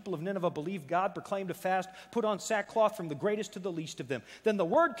 so the people of Nineveh believed God, proclaimed a fast, put on sackcloth from the greatest to the least of them. Then the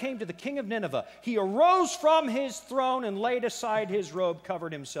word came to the king of Nineveh. He arose from his throne and laid aside his robe,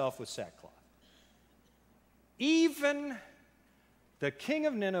 covered himself with sackcloth. Even the king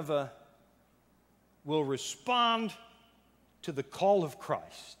of Nineveh will respond to the call of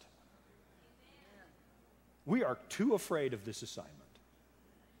Christ. We are too afraid of this assignment.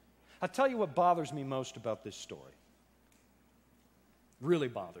 I'll tell you what bothers me most about this story. Really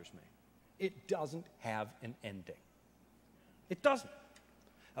bothers me. It doesn't have an ending. It doesn't.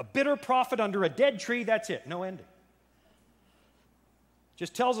 A bitter prophet under a dead tree, that's it. No ending.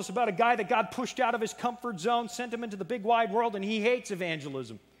 Just tells us about a guy that God pushed out of his comfort zone, sent him into the big wide world, and he hates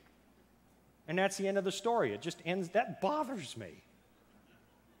evangelism. And that's the end of the story. It just ends. That bothers me.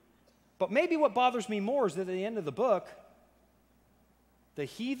 But maybe what bothers me more is that at the end of the book, the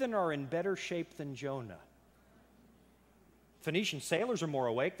heathen are in better shape than Jonah. Phoenician sailors are more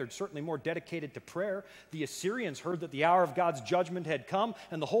awake. They're certainly more dedicated to prayer. The Assyrians heard that the hour of God's judgment had come,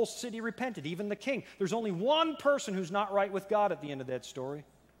 and the whole city repented, even the king. There's only one person who's not right with God at the end of that story.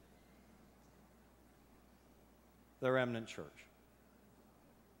 The remnant church.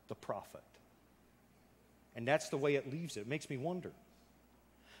 The prophet. And that's the way it leaves it. It makes me wonder.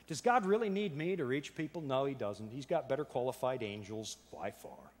 Does God really need me to reach people? No, he doesn't. He's got better qualified angels by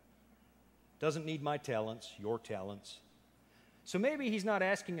far. Doesn't need my talents, your talents. So maybe he's not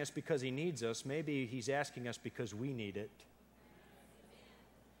asking us because he needs us. Maybe he's asking us because we need it.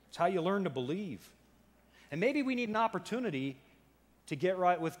 It's how you learn to believe. And maybe we need an opportunity to get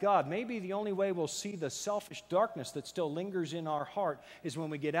right with God. Maybe the only way we'll see the selfish darkness that still lingers in our heart is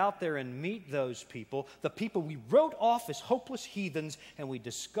when we get out there and meet those people, the people we wrote off as hopeless heathens, and we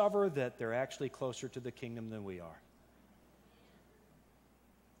discover that they're actually closer to the kingdom than we are.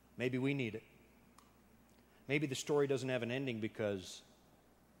 Maybe we need it. Maybe the story doesn't have an ending because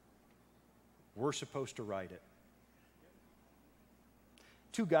we're supposed to write it.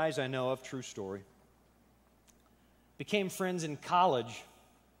 2 guys I know of, true story, became friends in college.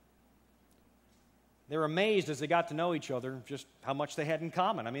 They were amazed as they got to know each other just how much they had in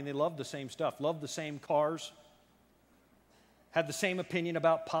common. I mean, they loved the same stuff, loved the same cars, had the same opinion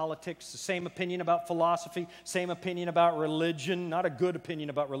about politics, the same opinion about philosophy, same opinion about religion, not a good opinion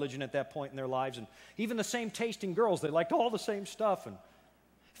about religion at that point in their lives, and even the same taste in girls. They liked all the same stuff. And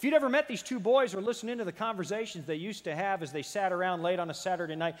if you'd ever met these 2 boys or listened into the conversations they used to have as they sat around late on a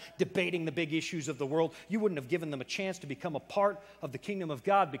Saturday night debating the big issues of the world, you wouldn't have given them a chance to become a part of the kingdom of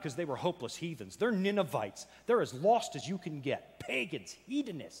God because they were hopeless heathens. They're Ninevites. They're as lost as you can get. Pagans,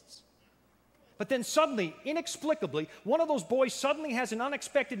 hedonists. But then suddenly, inexplicably, one of those boys suddenly has an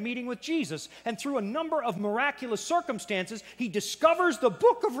unexpected meeting with Jesus, and through a number of miraculous circumstances, he discovers the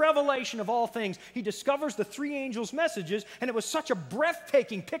book of Revelation of all things. He discovers the 3 angels' messages, and it was such a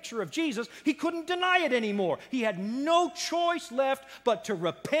breathtaking picture of Jesus, he couldn't deny it anymore. He had no choice left but to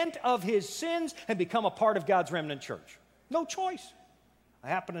repent of his sins and become a part of God's remnant church. No choice. I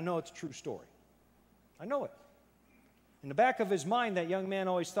happen to know it's a true story. I know it. In the back of his mind, that young man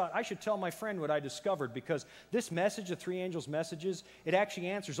always thought, I should tell my friend what I discovered, because this message, the 3 angels' messages, it actually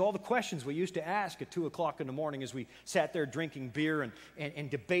answers all the questions we used to ask at 2 o'clock in the morning as we sat there drinking beer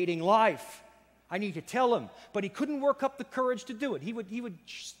and debating life. I need to tell him. But he couldn't work up the courage to do it. He would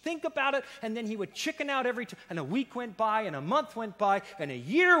think about it, and then he would chicken out every time. And a week went by, and a month went by, and a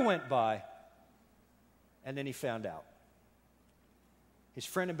year went by, and then he found out. His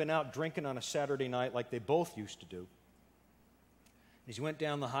friend had been out drinking on a Saturday night like they both used to do. As he went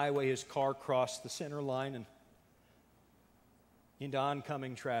down the highway, his car crossed the center line, and into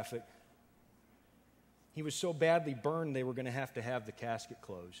oncoming traffic. He was so badly burned they were going to have the casket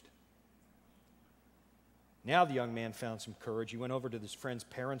closed. Now the young man found some courage. He went over to his friend's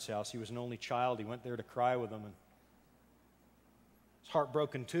parents' house. He was an only child. He went there to cry with them. And his heart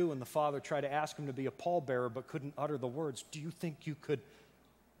broken too, and the father tried to ask him to be a pallbearer but couldn't utter the words, "Do you think you could?"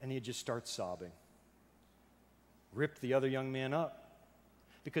 And he'd just start sobbing. Ripped the other young man up.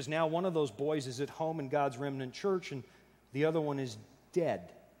 Because now one of those boys is at home in God's remnant church and the other one is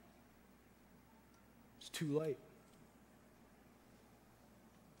dead. It's too late.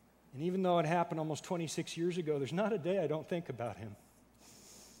 And even though it happened almost 26 years ago, there's not a day I don't think about him.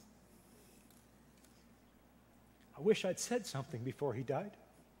 I wish I'd said something before he died.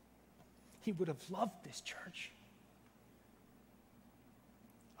 He would have loved this church.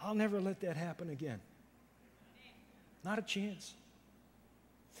 I'll never let that happen again. Not a chance.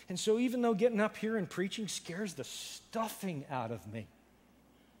 And so even though getting up here and preaching scares the stuffing out of me,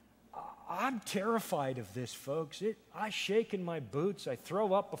 I'm terrified of this, folks. I shake in my boots. I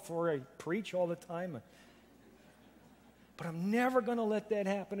throw up before I preach all the time. But I'm never going to let that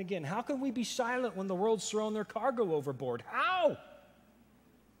happen again. How can we be silent when the world's throwing their cargo overboard? How?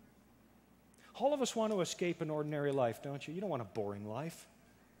 All of us want to escape an ordinary life, don't you? You don't want a boring life.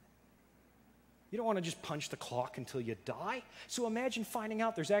 You don't want to just punch the clock until you die. So imagine finding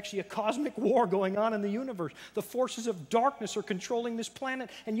out there's actually a cosmic war going on in the universe. The forces of darkness are controlling this planet,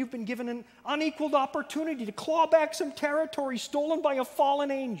 and you've been given an unequaled opportunity to claw back some territory stolen by a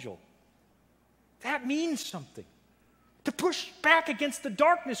fallen angel. That means something. To push back against the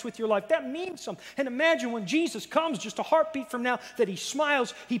darkness with your life, that means something. And imagine when Jesus comes just a heartbeat from now, that he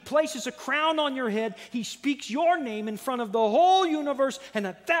smiles, he places a crown on your head, he speaks your name in front of the whole universe, and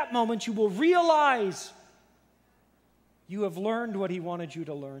at that moment you will realize you have learned what he wanted you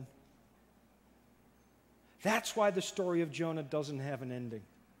to learn. That's why the story of Jonah doesn't have an ending.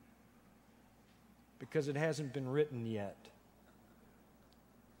 Because it hasn't been written yet.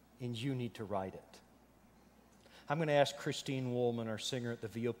 And you need to write it. I'm going to ask Christine Woolman, our singer at the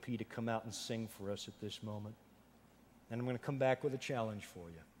VOP, to come out and sing for us at this moment. And I'm going to come back with a challenge for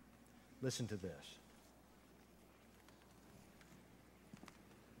you. Listen to this.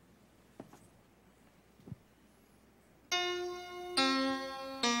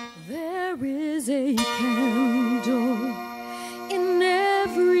 There is a candle in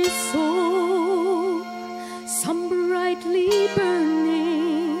every soul, some brightly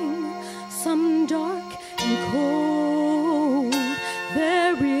burning, some dark and cold.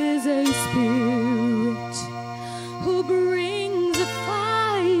 There is a spirit who brings a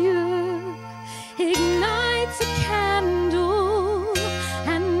fire, ignites a candle,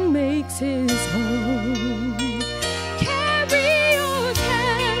 and makes his home. Carry your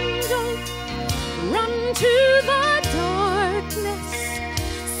candle, run to the darkness,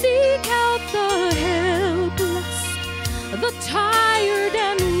 seek out the helpless, the tired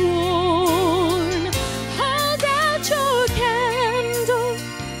and worn. Hold out your candle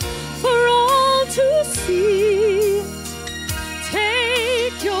for all to see.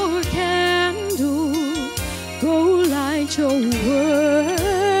 Take your candle, go light your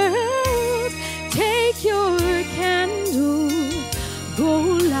world. Take your candle, go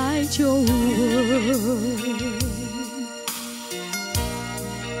light your world.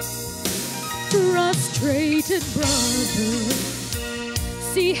 Frustrated brother,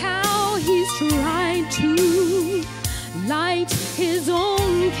 see how he's tried to light his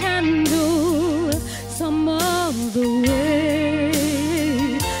own candle some other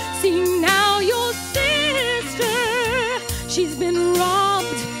way. See now your sister, she's been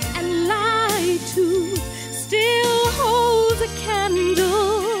robbed and lied to, still holds a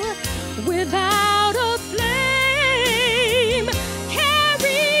candle without a flame.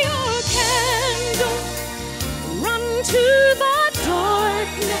 Carry your candle, run to the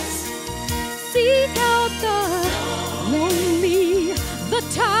darkness, seek out the lonely, the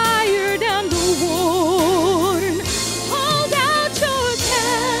tired and the worn. Hold out your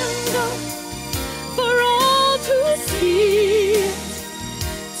candle for all to see.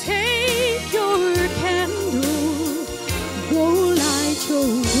 Take your candle, go light your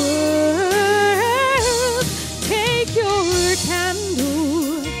world. Take your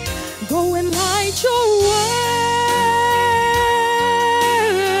candle, go and light your world.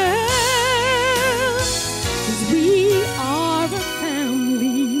 'Cause we are a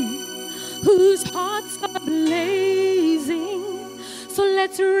family whose hearts are blazing. So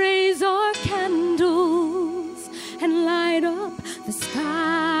let's raise our candles and light up the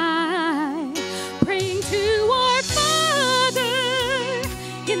sky, praying to our Father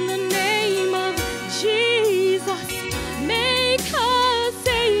in the name of Jesus. Make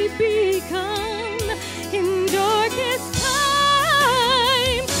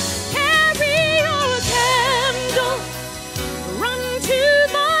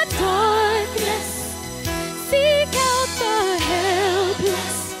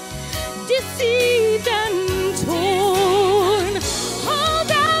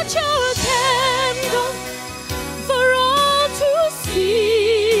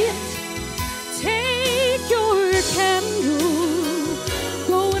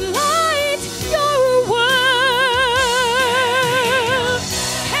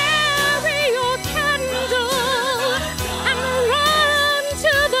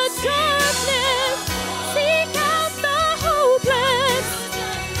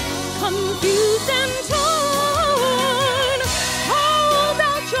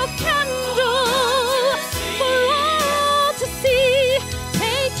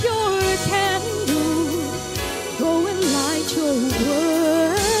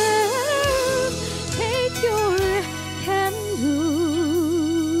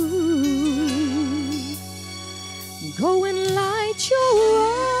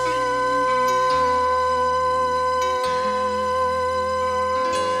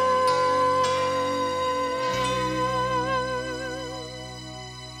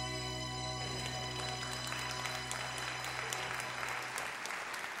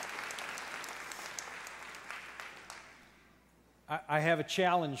I have a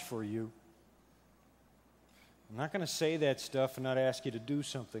challenge for you. I'm not going to say that stuff and not ask you to do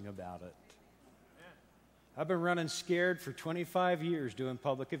something about it. I've been running scared for 25 years doing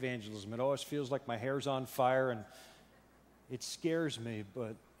public evangelism. It always feels like my hair's on fire, and it scares me,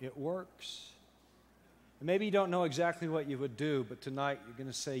 but it works. And maybe you don't know exactly what you would do, but tonight you're going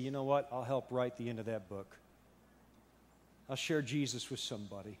to say, you know what? I'll help write the end of that book. I'll share Jesus with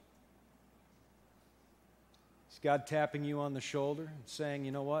somebody. Is God tapping you on the shoulder and saying,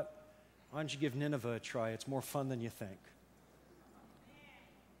 you know what? Why don't you give Nineveh a try? It's more fun than you think.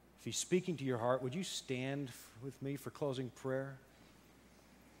 If He's speaking to your heart, would you stand with me for closing prayer?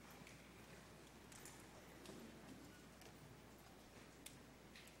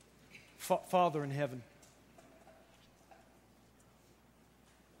 Father in heaven,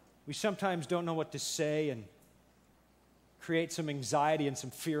 we sometimes don't know what to say and create some anxiety and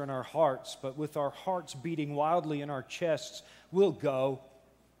some fear in our hearts, but with our hearts beating wildly in our chests, we'll go.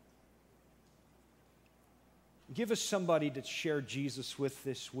 Give us somebody to share Jesus with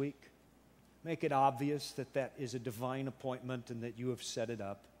this week. Make it obvious that that is a divine appointment and that you have set it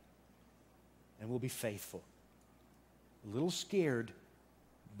up. And we'll be faithful. A little scared,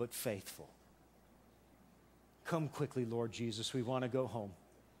 but faithful. Come quickly, Lord Jesus. We want to go home.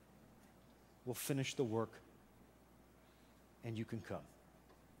 We'll finish the work, and you can come.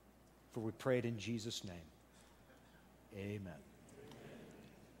 For we pray it in Jesus' name. Amen.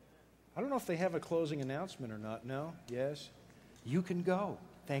 I don't know if they have a closing announcement or not. No? Yes? You can go.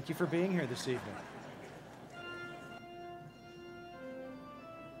 Thank you for being here this evening.